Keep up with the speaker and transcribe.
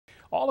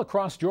All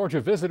across Georgia,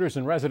 visitors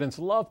and residents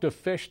love to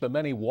fish the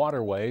many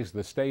waterways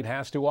the state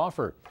has to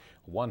offer.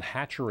 One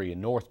hatchery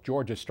in North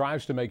Georgia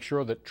strives to make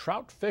sure that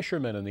trout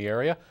fishermen in the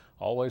area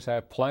always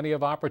have plenty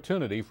of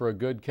opportunity for a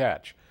good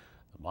catch.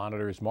 The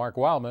Monitor's Mark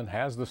Wildman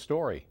has the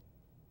story.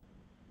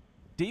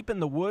 Deep in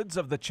the woods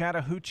of the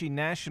Chattahoochee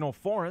National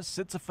Forest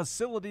sits a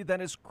facility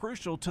that is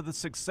crucial to the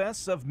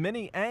success of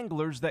many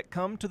anglers that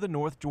come to the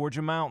North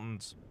Georgia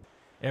mountains.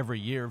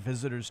 Every year,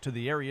 visitors to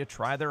the area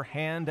try their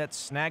hand at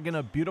snagging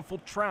a beautiful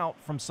trout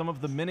from some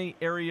of the many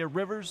area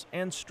rivers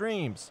and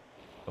streams.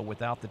 But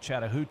without the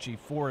Chattahoochee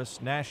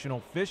Forest National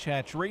Fish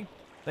Hatchery,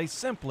 they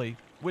simply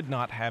would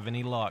not have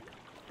any luck.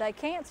 They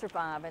can't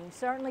survive and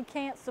certainly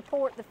can't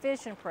support the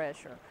fishing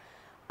pressure.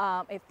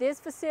 If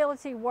this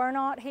facility were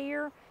not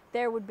here,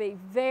 there would be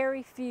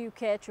very few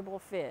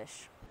catchable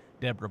fish.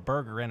 Deborah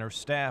Berger and her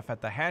staff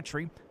at the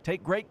hatchery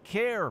take great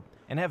care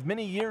and have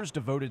many years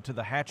devoted to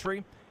the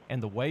hatchery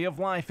and the way of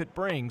life it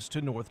brings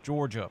to North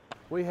Georgia.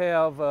 We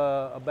have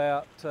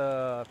about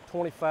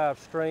 25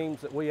 streams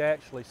that we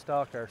actually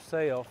stock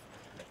ourselves,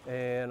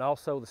 and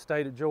also the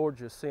state of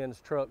Georgia sends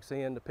trucks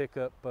in to pick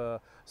up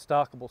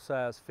stockable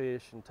size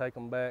fish and take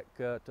them back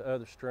to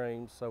other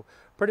streams. So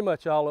pretty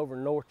much all over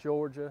North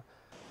Georgia.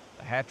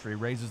 The hatchery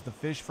raises the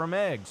fish from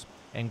eggs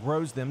and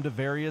grows them to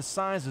various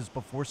sizes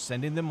before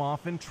sending them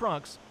off in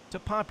trucks to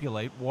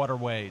populate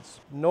waterways.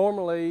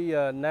 Normally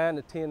 9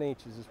 to 10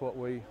 inches is what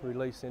we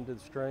release into the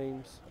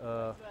streams.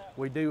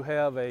 We do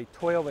have a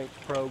 12-inch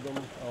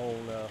program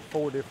on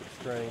 4 different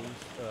streams.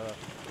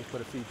 We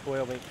put a few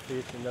 12-inch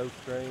fish in those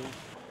streams.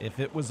 If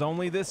it was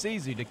only this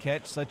easy to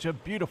catch such a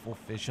beautiful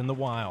fish in the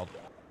wild.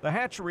 The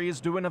hatchery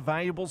is doing a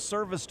valuable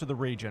service to the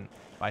region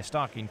by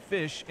stocking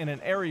fish in an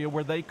area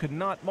where they could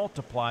not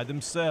multiply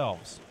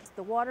themselves.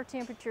 The water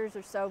temperatures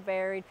are so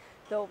varied,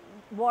 the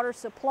water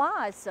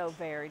supply is so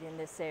varied in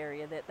this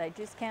area that they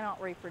just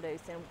cannot reproduce.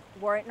 And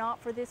were it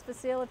not for this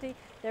facility,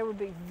 there would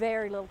be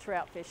very little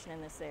trout fishing in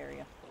this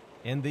area.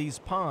 In these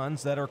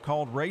ponds that are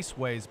called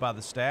raceways by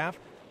the staff,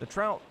 the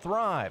trout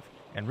thrive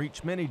and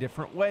reach many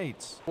different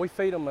weights. We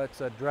feed them, it's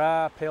a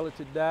dry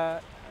pelleted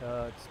diet.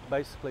 It's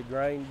basically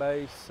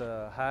grain-based,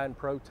 high in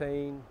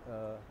protein.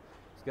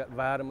 It's got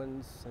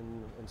vitamins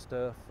and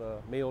stuff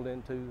milled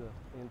into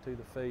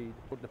the feed.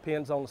 It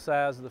depends on the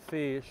size of the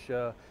fish.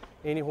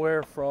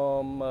 Anywhere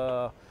from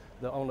on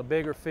the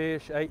bigger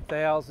fish,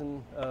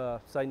 8,000,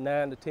 say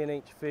 9 to 10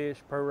 inch fish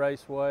per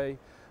raceway.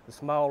 The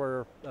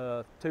smaller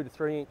 2 to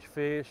 3 inch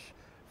fish,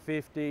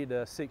 50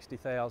 to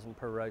 60,000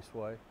 per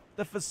raceway.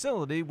 The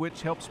facility,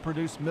 which helps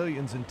produce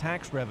millions in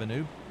tax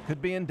revenue,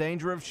 could be in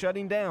danger of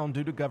shutting down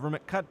due to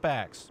government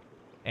cutbacks.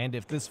 And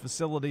if this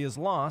facility is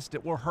lost,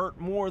 it will hurt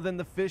more than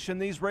the fish in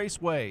these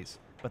raceways,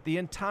 but the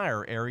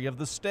entire area of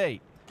the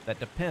state that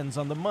depends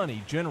on the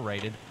money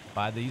generated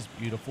by these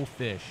beautiful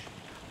fish.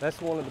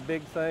 That's one of the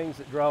big things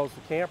that draws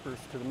the campers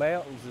to the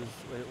mountains.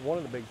 One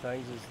of the big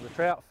things is the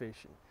trout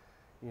fishing,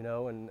 you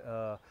know, and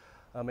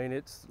I mean,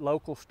 it's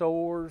local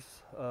stores.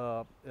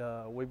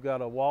 We've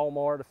got a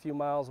Walmart a few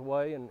miles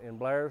away in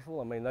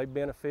Blairsville. I mean, they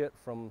benefit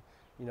from,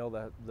 you know,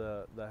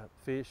 the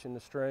fish in the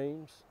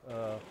streams.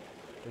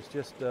 It's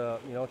just,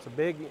 you know, it's a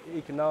big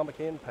economic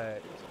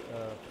impact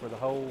for the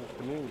whole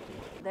community.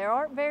 There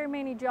aren't very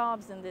many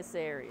jobs in this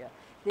area.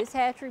 This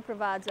hatchery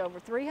provides over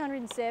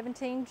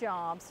 317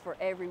 jobs. For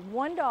every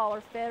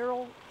 $1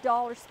 federal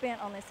dollar spent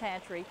on this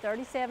hatchery,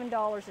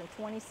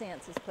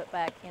 $37.20 is put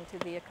back into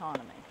the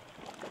economy.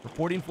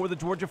 Reporting for the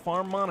Georgia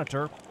Farm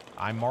Monitor,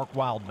 I'm Mark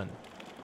Wildman.